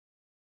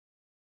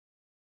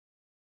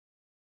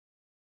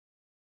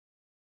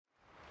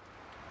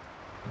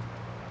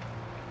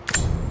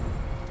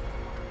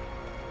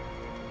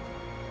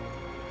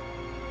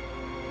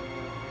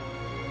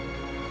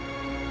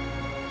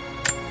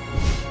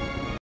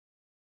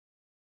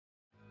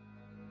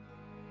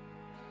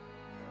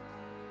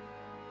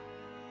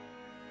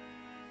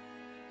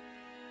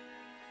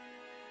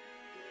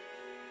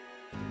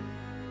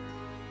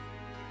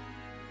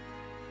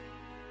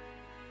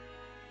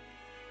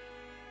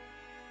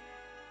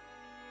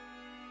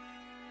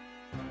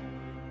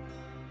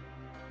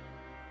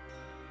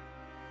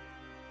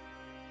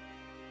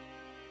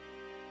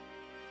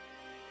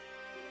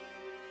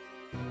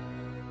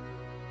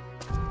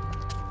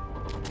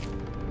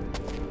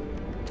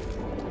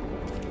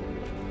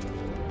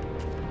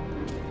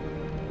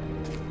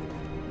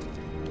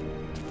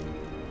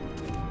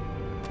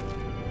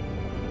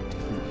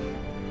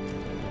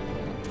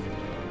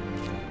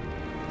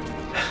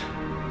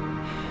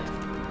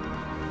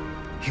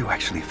You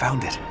actually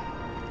found it.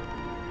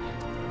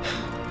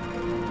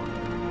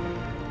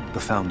 The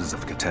founders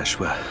of Kitezh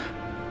were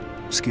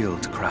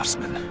skilled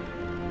craftsmen.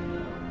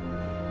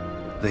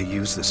 They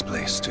used this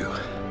place to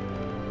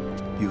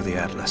view the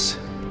Atlas.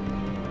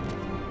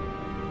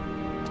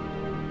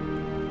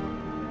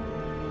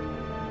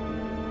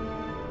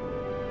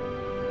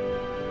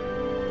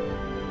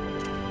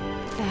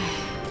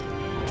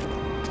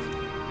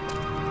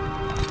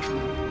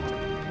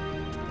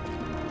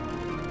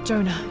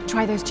 Jonah,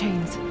 try those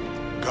chains.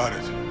 Got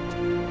it.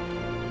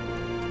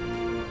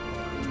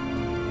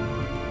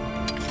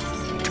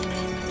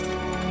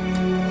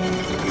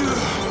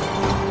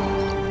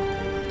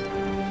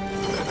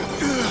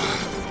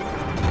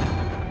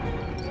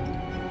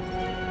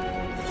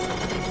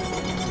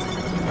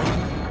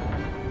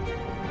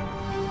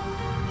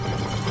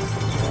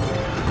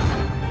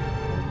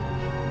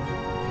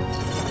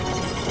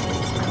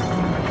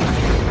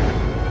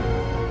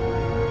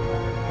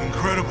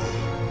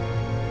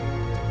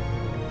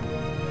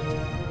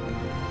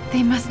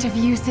 They must have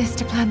used this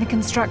to plan the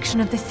construction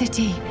of the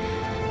city.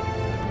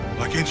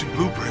 Like ancient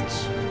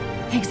blueprints.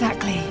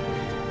 Exactly.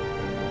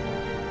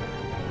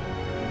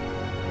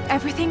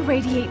 Everything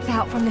radiates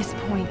out from this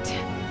point.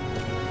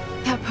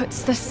 That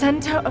puts the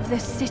center of the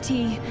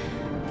city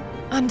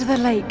under the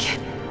lake.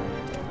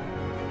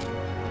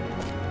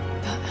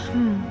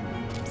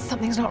 But,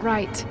 something's not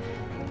right.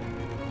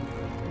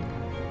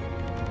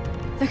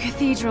 The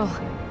cathedral,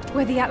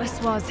 where the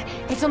Atlas was,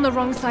 it's on the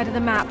wrong side of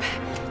the map.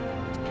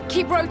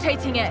 Keep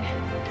rotating it.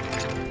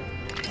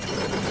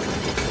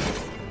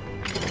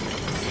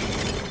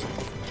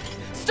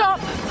 Stop!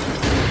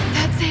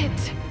 That's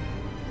it.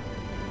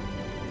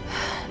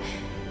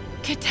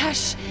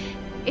 Kitezh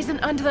isn't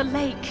under the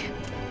lake.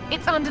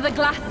 It's under the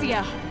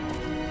glacier.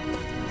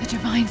 The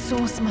divine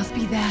source must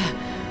be there.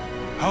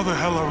 How the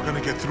hell are we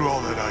gonna get through all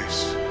that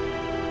ice?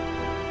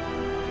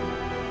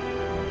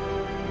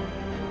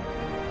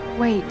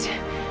 Wait.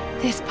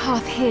 This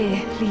path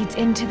here leads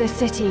into the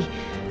city.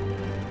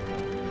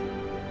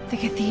 The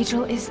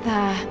cathedral is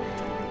there,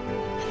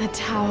 and the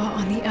tower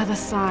on the other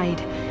side.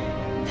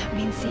 That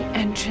means the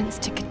entrance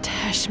to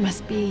Kitezh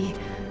must be...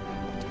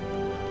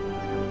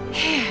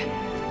 here.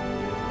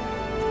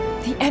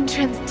 The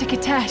entrance to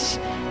Kitezh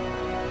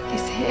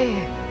is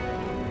here.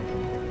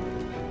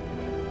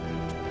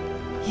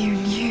 You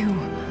knew.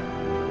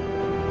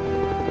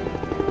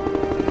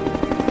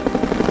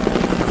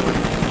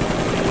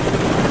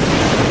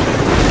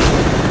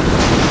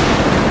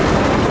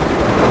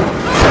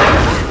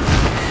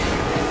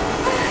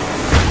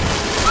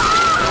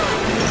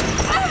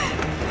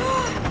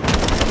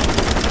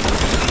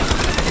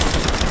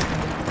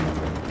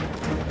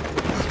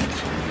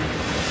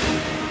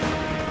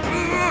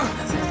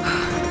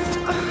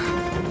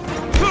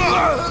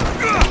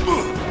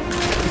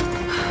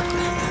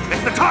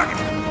 It's the target!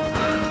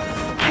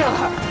 Kill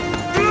her.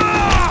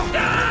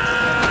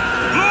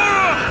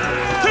 Lara!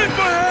 Take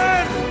my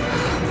hand!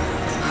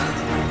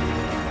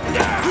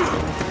 Lara!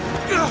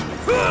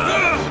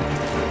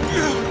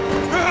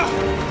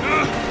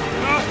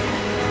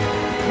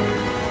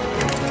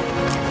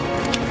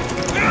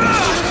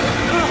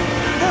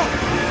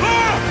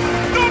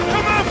 Don't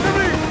come after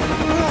me!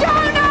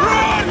 Jonah!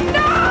 Run!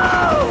 No!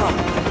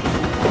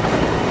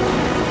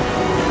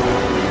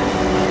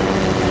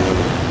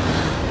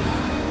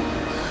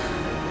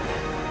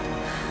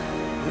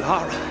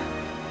 Lara.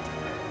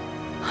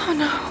 Oh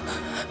no.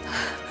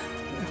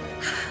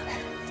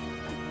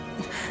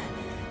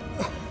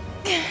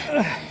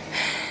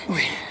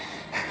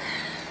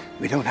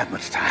 We don't have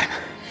much time.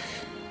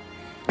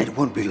 It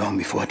won't be long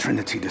before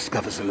Trinity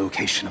discovers the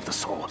location of the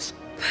source.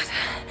 But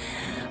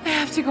I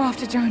have to go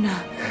after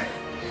Jonah.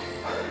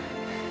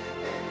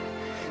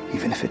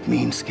 Even if it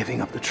means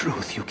giving up the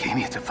truth you came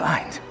here to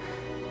find.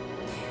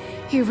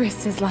 He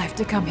risked his life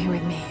to come here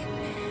with me.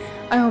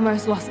 I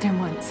almost lost him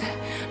once.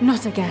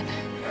 Not again.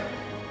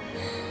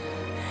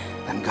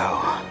 Then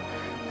go.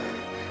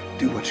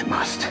 Do what you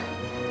must.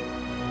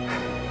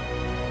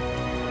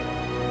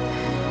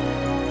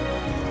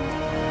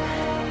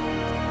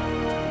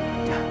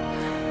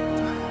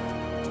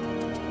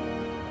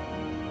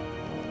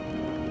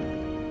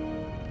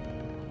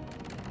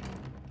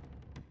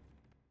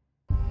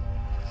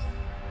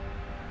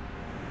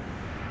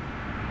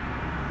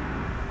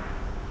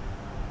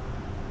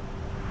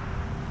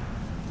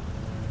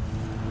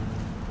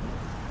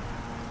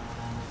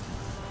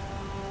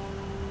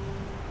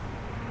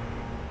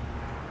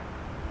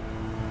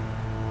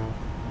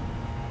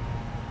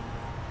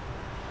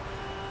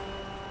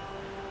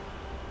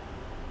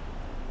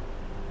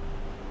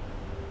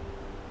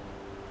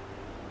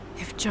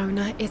 If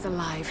Jonah is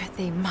alive,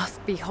 they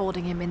must be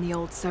holding him in the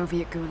old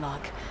Soviet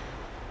gulag.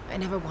 I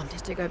never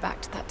wanted to go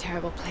back to that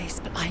terrible place,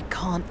 but I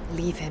can't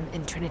leave him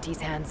in Trinity's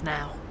hands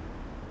now.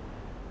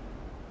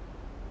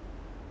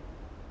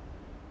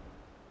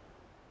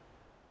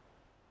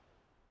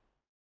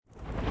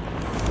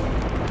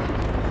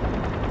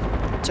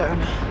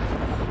 Jonah,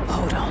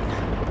 hold on.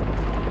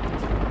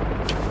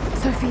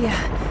 Sophia,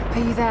 are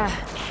you there?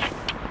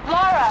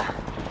 Lara!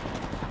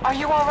 Are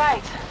you all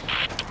right?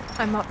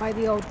 I'm up by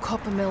the old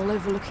copper mill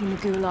overlooking the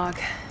Gulag.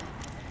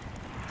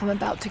 I'm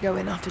about to go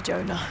in after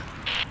Jonah.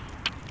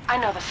 I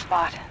know the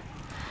spot.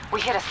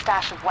 We hid a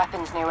stash of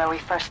weapons near where we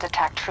first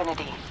attacked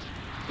Trinity.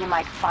 You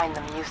might find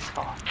them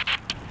useful.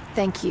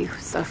 Thank you,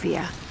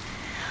 Sophia.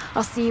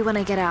 I'll see you when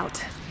I get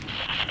out.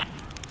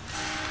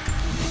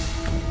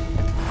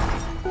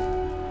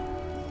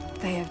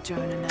 They have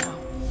Jonah now,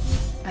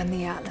 and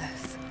the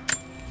Atlas.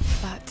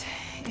 But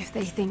if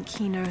they think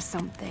he knows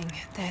something,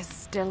 there's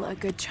still a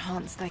good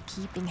chance they're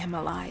keeping him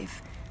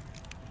alive.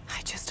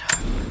 I just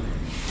hope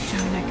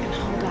Jonah can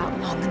hold out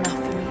long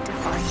enough for me to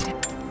find him.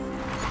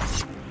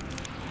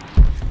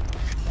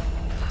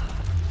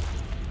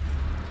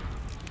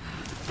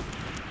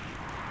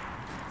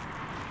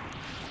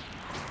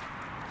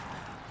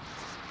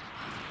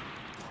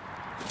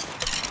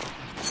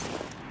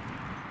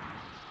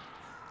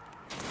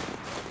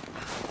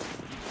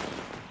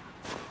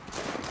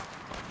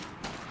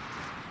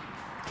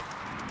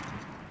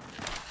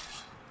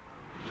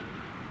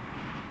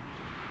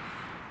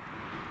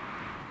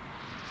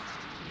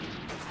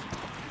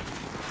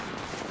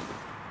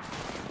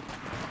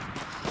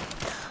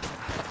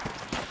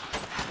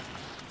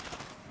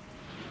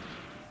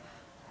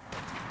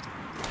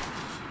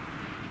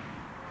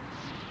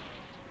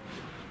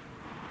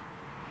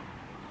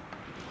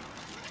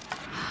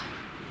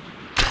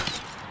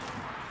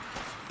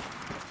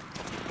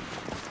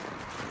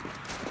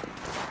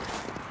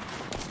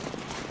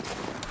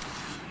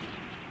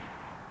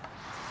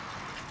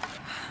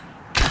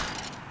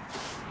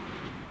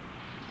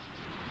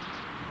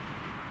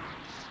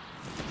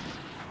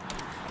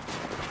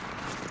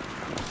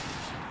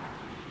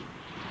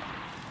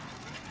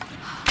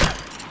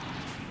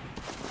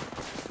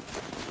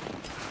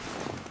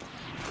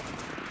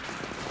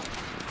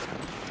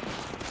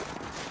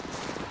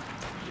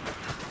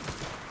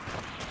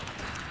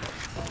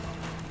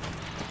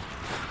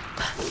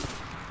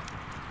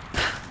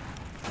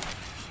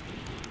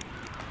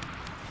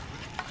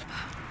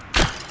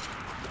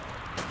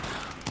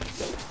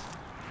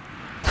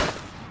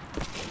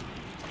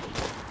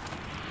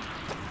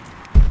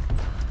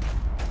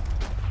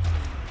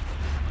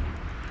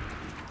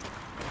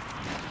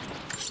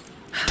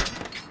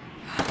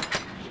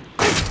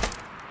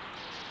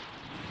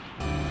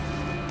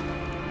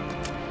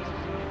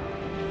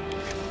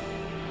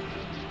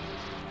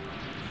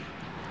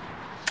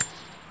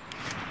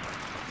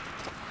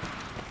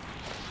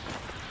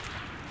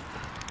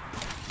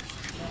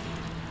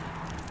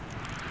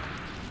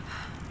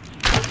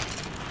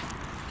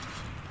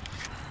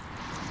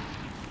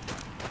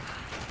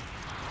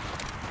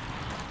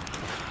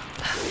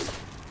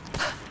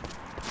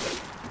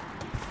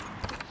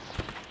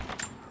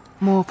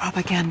 More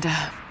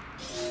propaganda.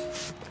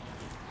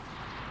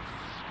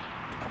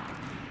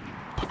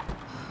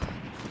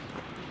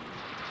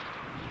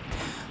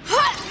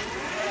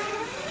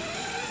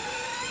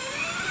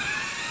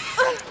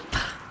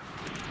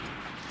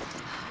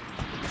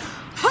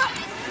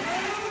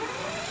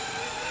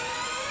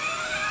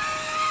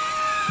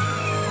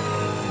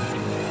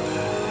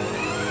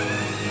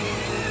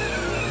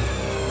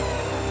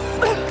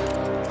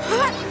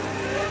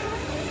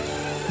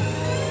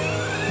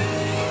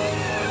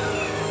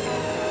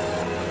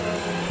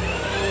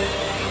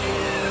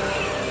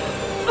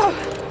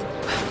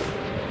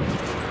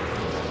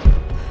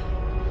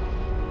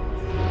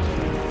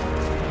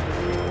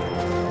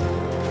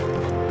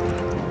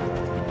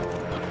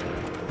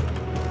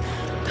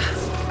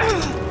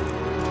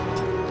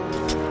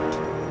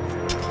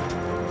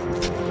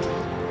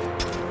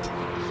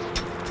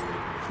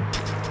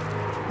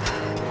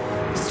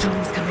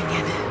 Storm's coming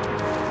in.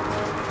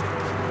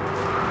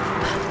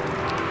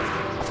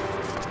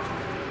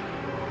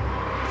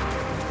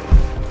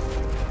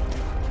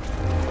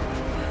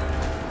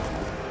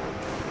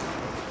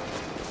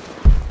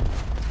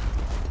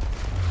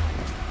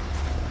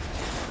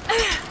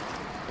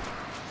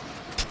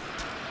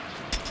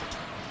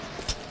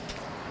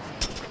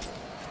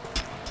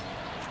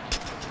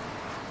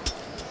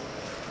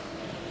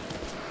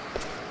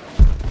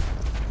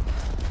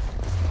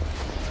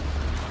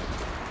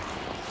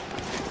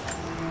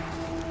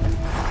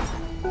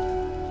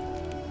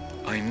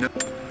 I know.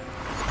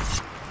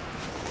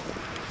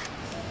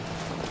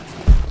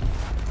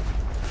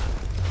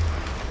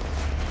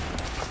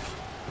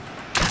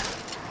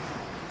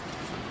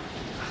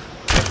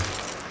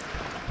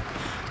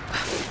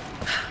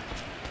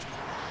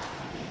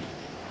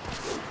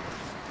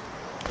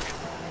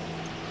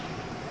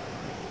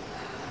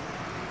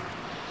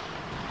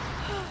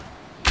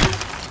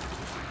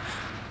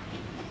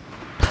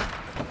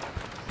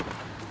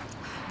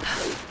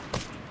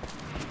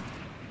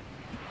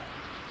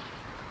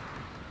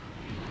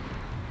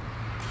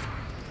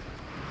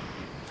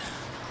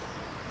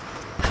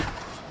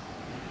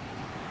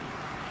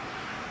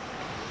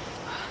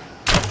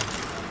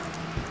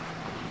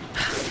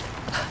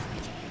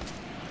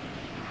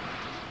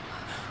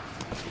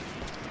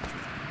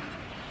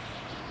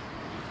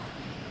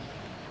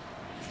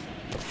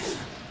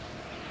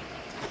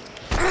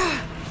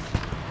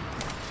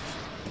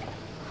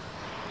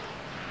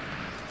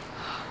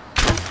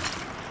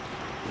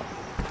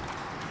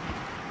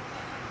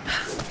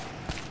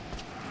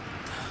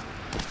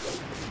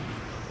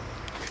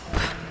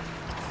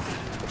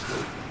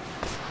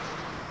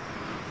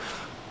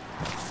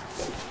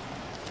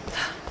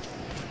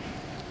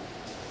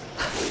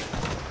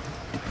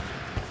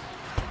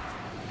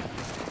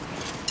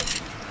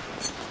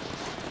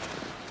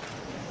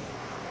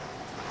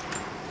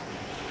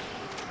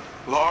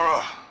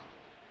 Lara!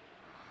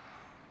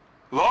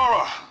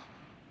 Lara!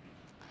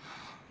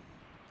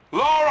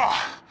 Lara!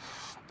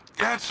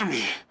 Answer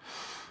me.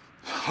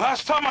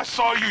 Last time I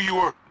saw you, you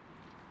were...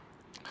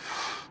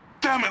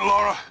 Damn it,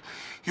 Lara.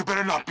 You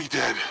better not be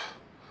dead.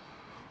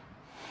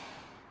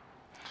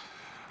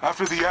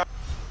 After the...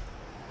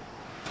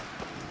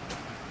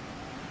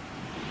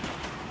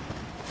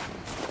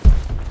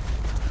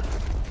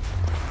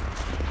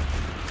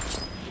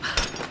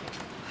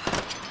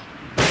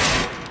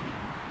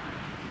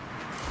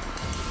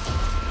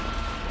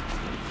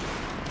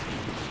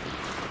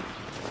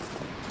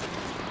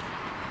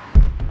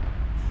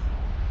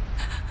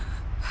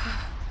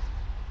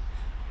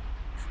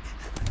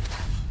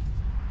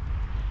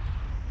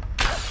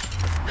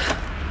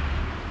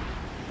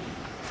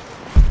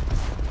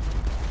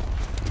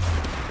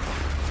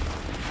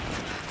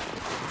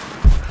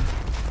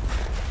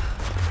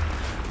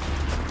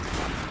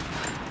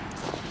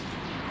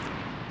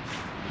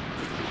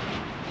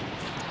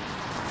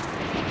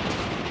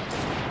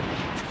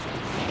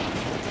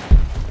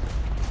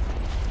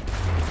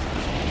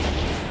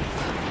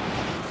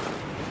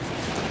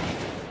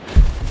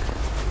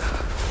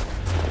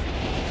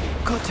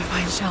 Got to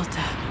find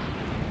shelter.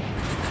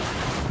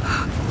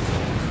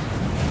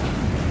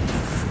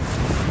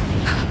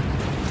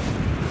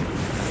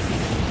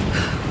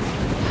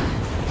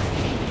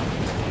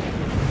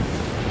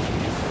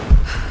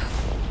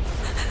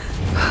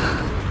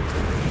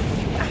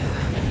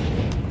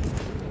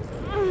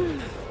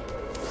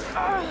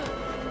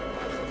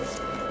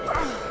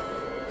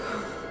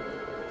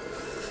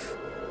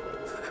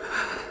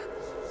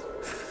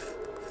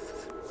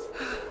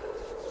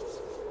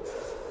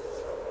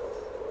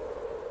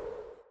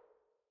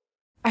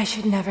 I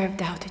should never have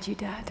doubted you,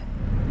 Dad.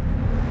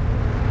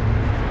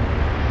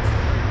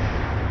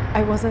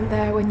 I wasn't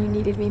there when you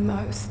needed me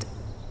most.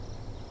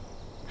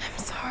 I'm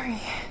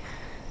sorry.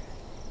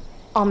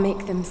 I'll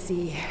make them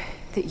see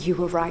that you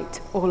were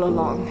right all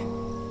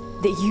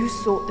along. That you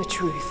sought the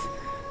truth,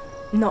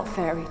 not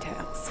fairy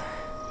tales.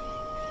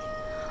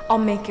 I'll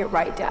make it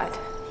right, Dad.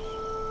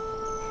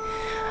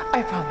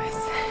 I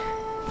promise.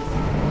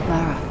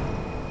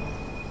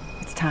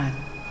 Lara, it's time.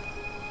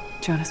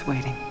 Jonah's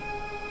waiting.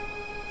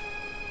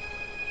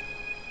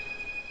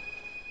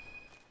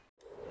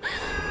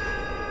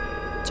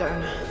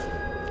 Jonah.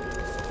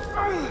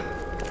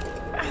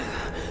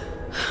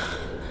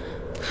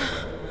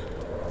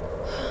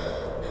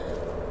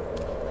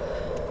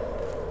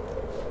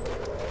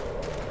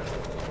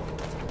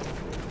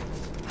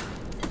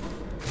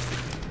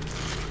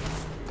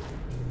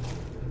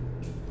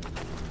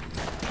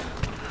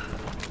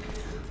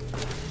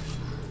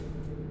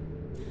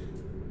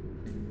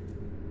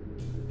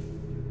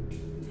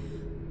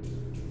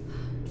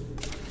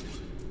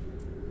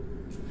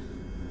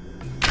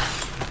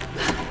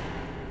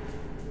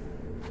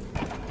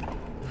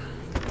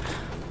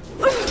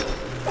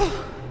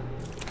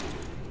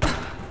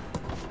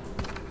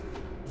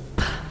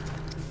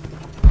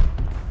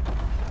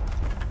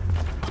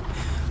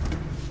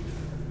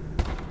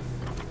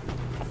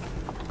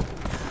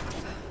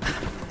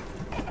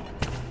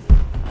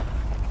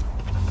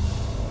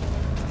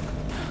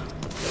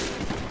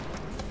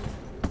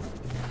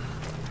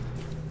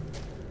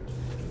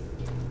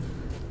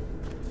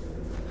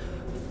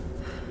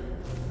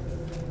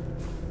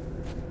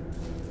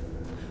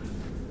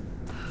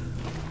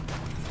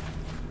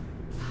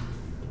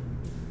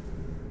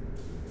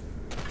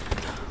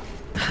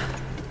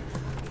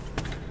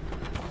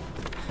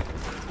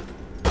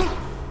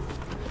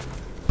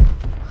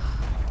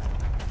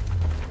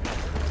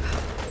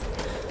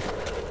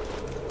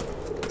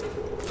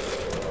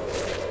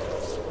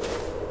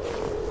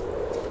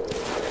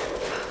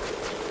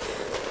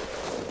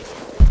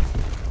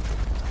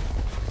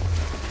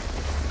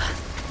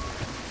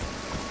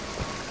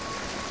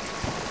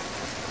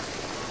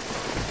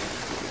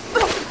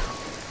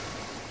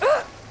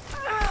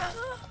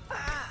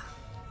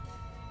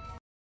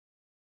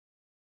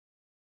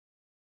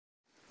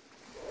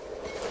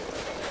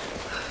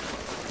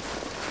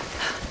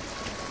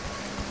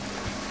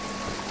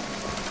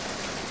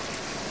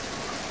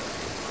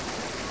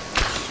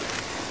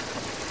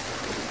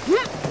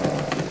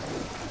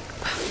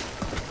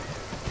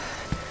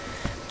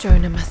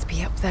 Jonah must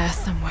be up there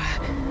somewhere.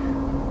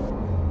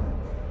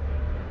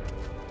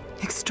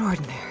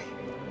 Extraordinary.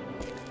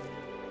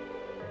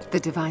 The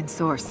divine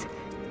source.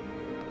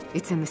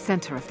 It's in the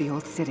center of the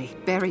old city,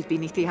 buried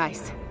beneath the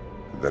ice.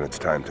 Then it's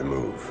time to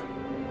move.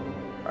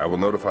 I will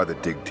notify the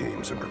dig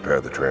teams and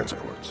prepare the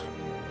transports.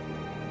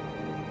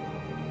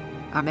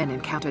 Our men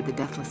encountered the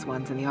Deathless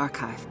Ones in the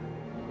Archive.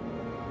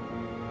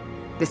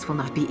 This will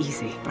not be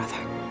easy,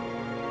 brother.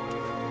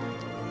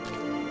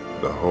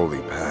 The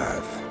Holy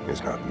Path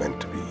is not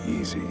meant to be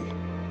easy.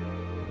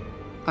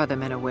 Are the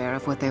men aware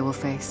of what they will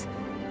face?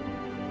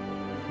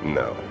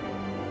 No.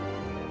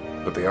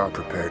 But they are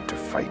prepared to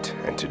fight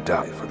and to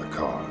die for the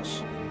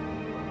cause.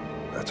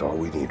 That's all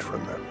we need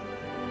from them.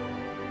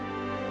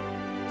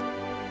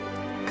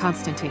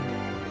 Constantine,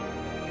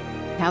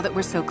 now that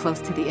we're so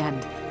close to the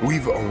end...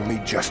 We've only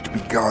just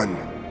begun.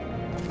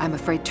 I'm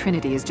afraid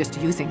Trinity is just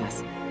using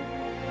us.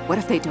 What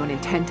if they don't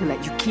intend to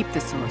let you keep the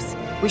source?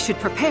 We should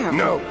prepare for—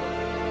 No!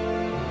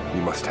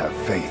 You must have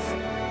faith.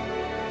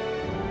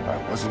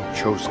 I wasn't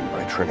chosen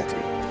by Trinity.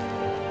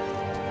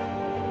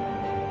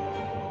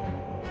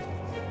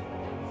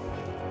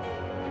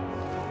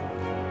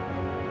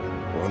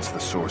 Once the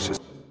source is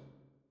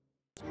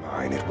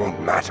mine, it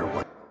won't matter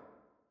what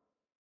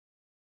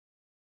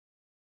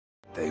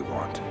they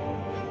want.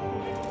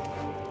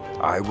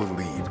 I will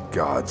lead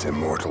God's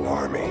immortal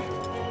army.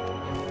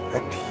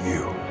 And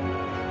you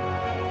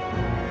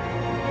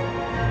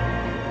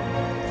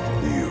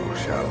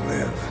shall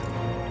live.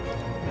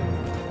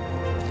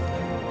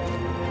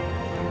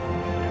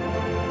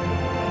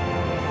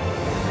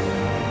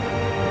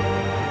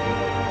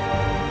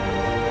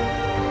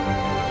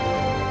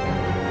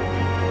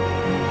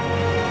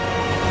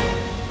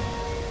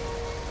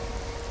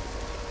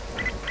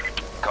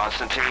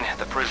 Constantine,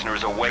 the prisoner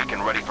is awake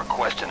and ready for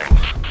questioning.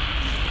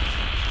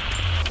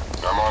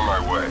 I'm on my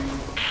way.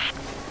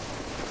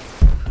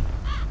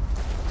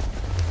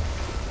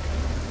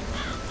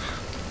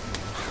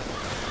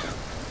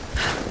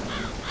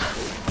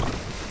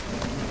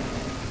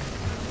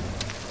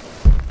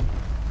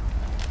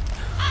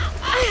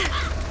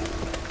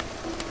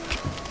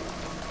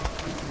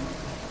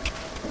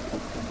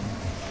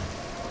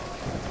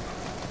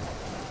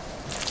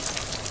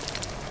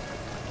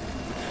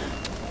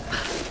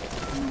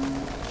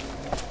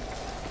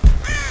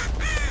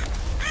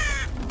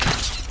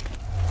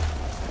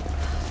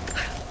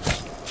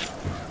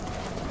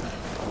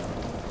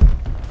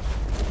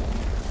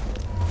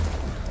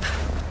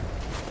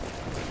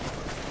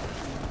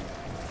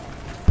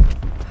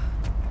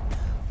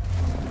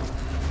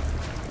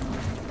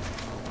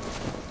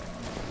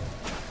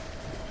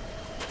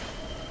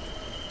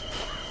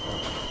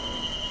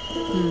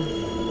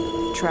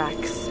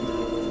 Tracks.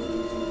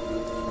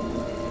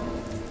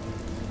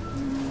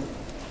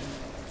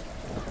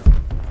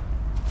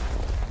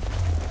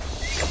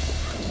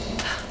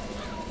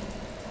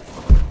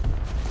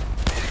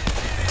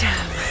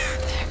 Damn,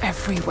 they're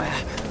everywhere.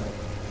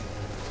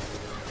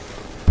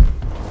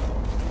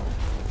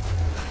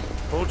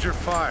 Hold your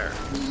fire.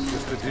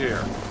 Just a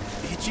deer.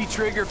 Itchy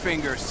trigger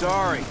finger,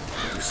 sorry.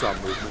 If you saw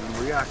movement and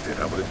reacted,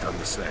 I would have done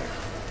the same.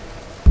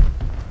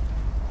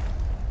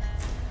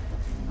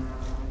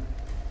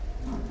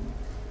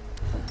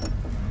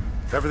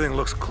 Everything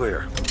looks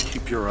clear.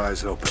 Keep your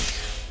eyes open.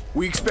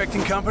 We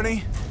expecting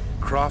company?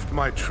 Croft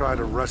might try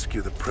to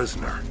rescue the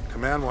prisoner.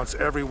 Command wants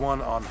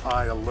everyone on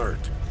high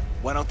alert.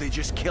 Why don't they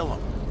just kill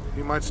him?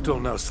 He might still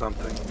know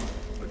something,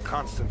 but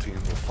Constantine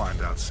will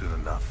find out soon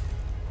enough.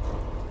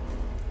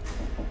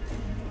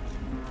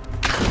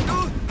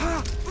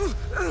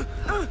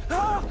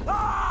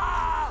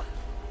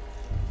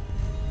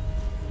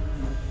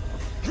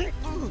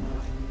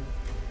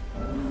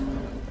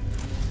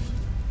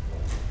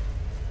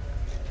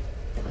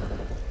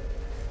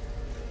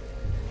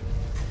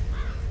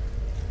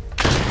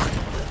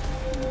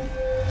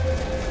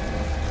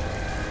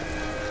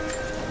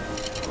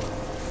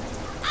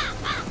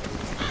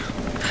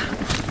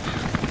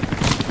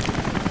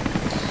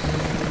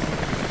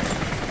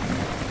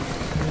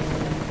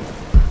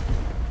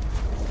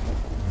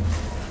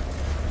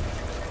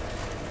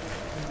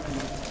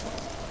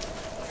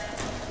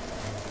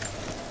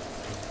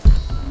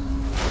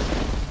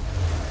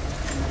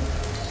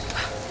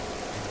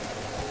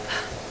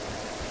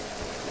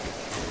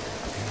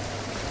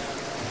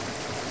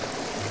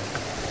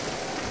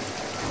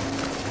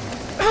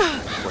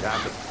 What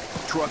happened?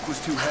 The truck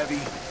was too heavy,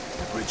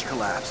 the bridge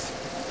collapsed.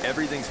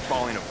 Everything's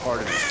falling apart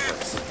in this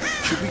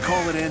place. Should we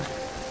call it in?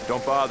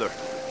 Don't bother.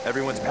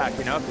 Everyone's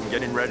packing up and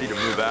getting ready to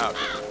move out.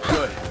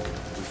 Good.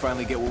 We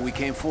finally get what we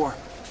came for?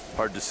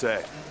 Hard to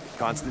say.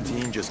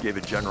 Constantine just gave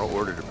a general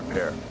order to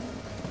prepare.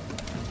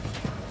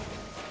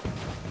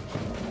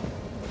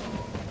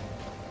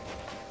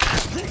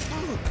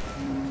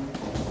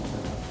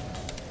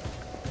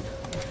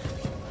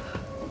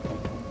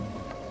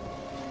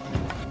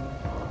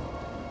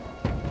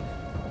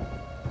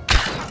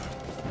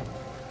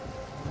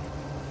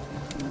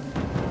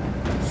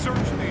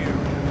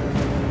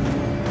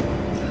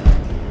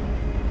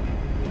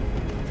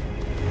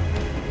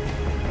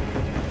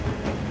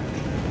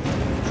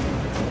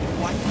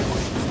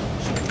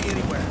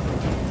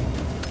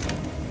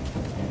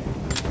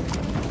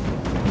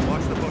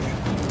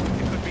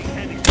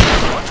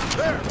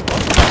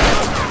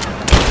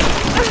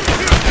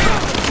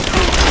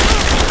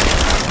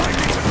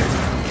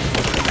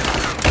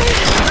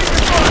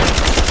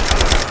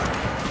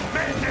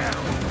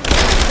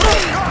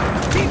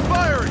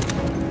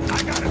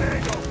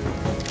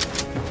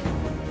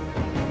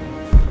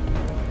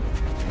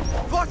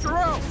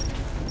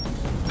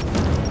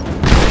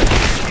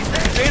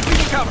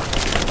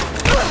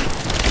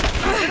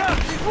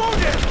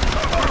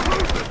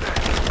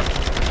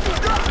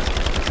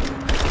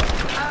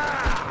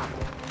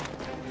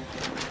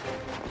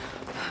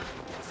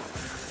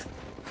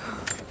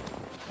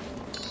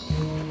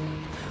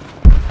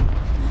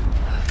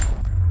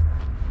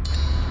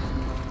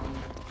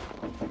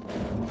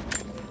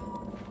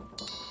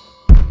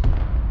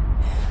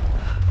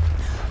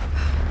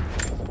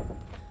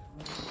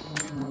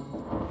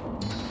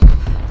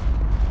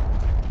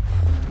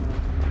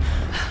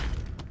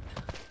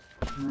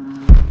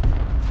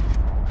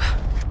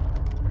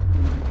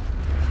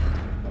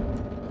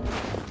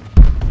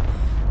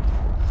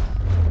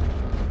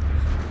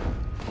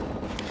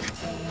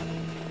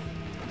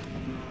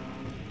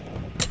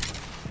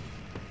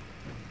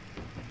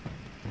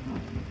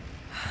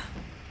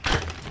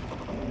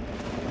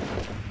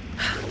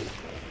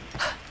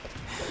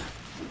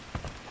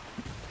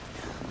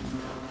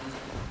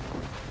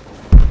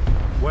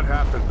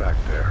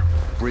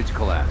 there? Bridge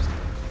collapsed.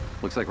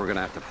 Looks like we're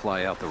gonna have to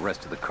fly out the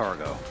rest of the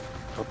cargo.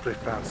 Hope they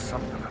found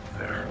something up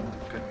there. I'm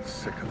getting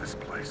sick of this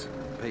place.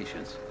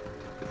 Patience.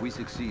 If we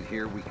succeed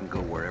here, we can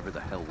go wherever the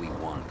hell we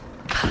want.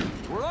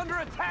 We're under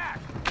attack!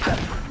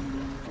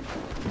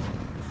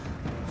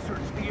 Search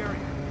the area.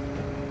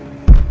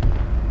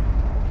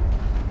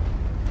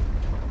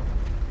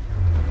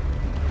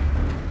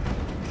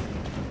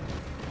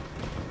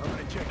 I'm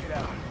gonna check it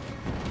out.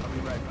 I'll be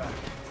right back.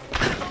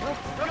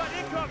 Got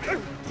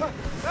incoming!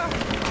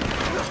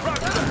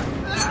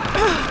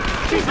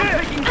 She's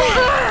taking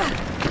fire!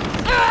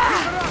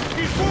 Keep it up!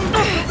 He's wounded!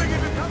 Something in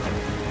the cover!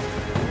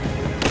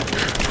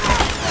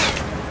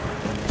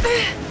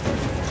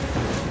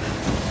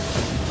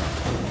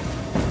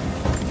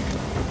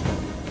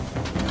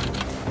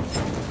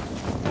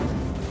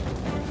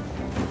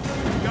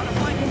 Got a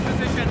flanking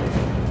position!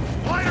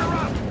 Light her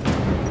up!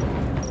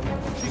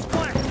 She's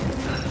flanked!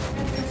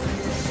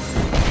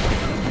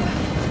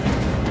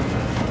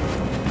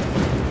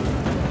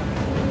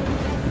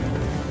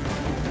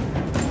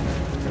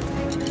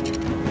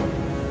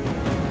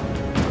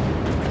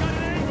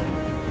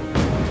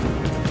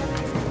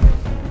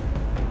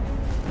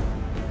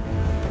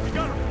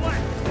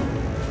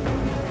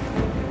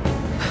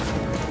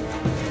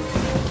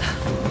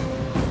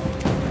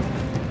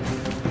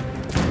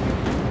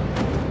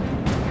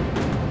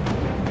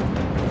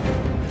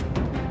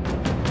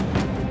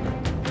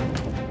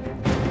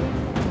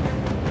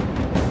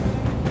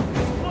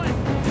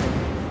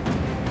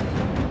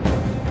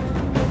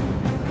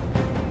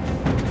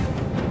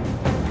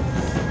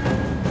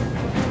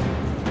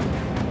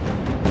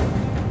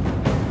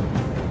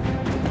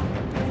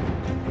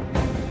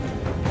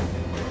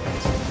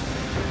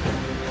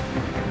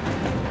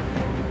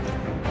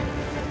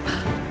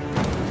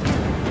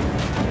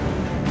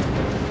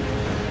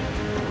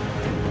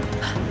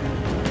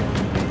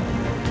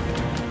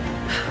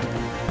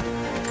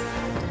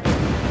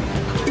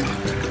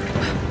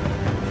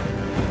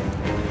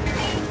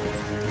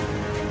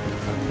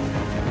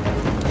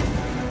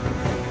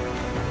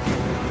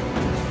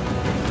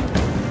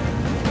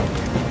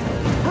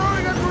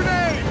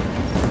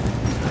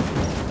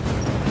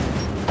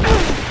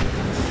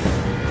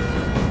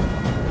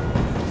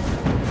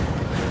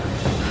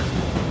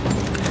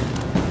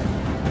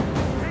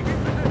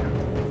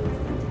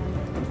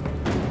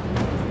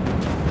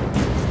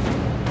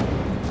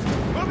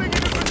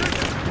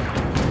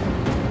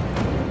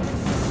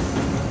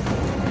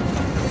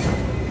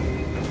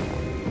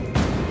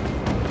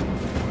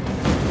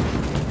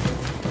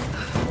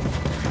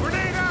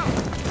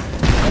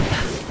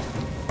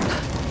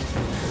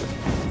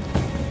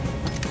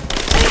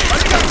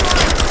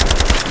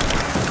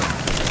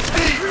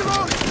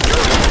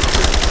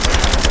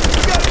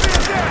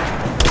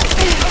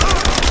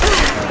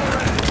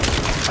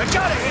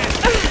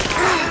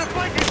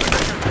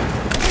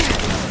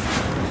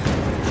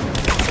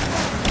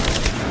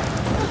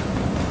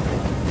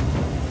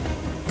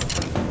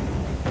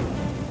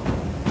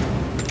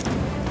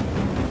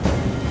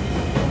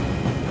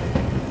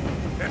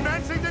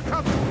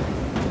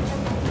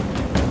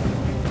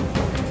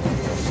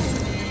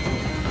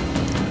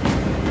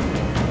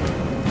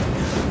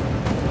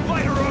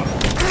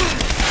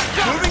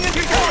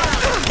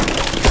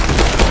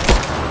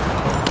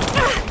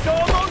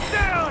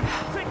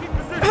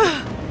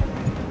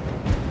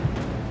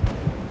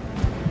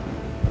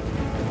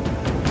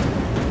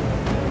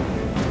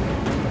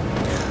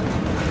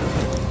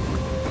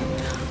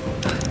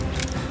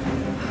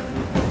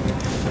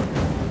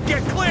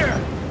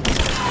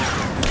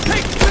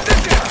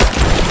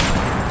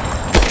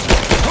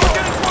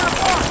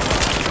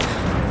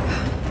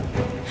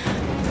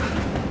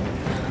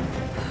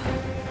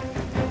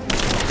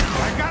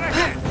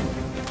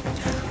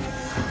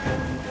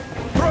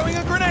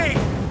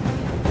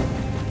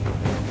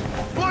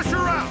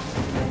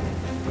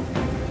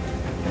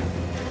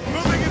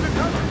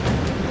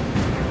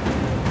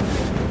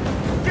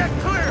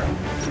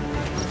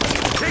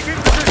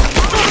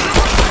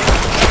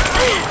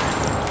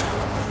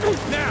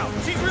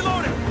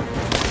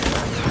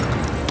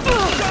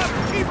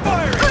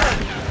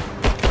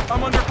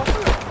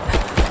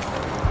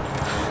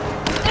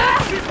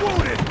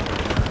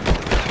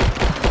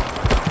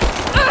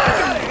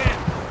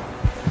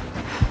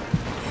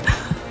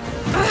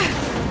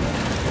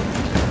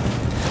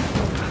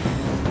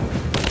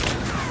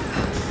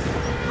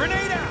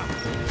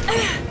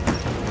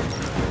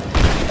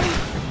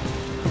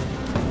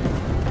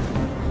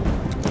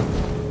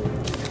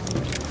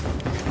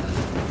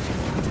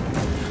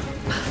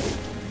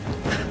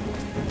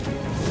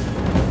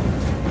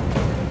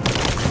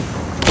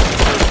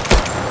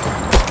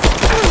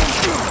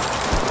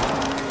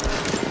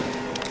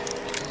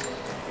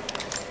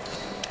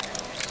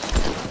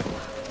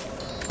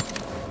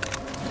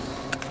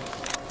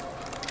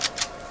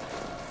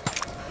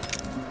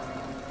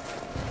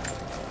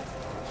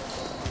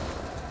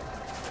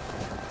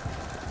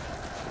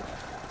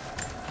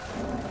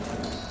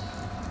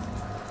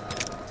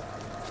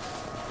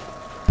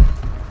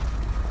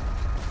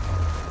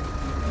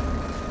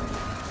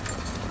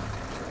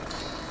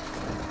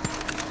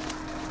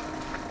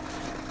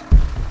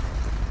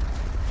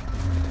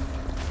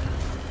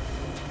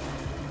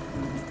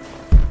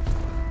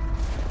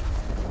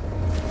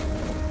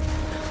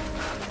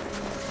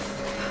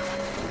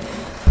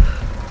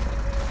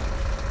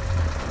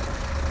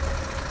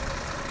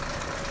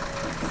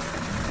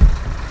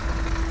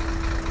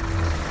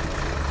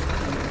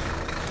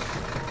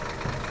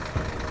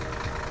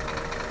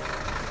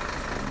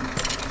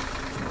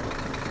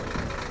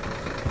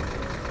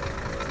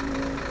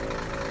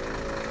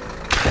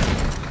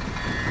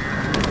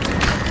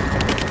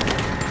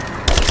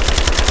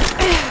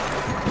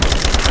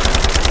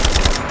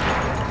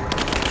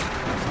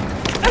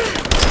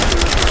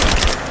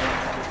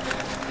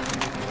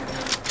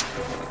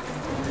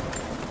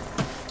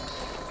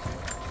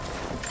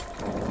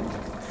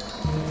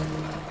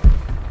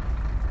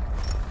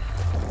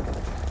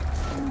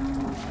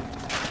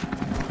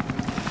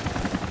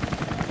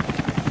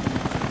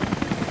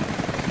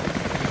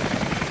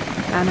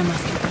 Anna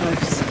must be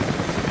close.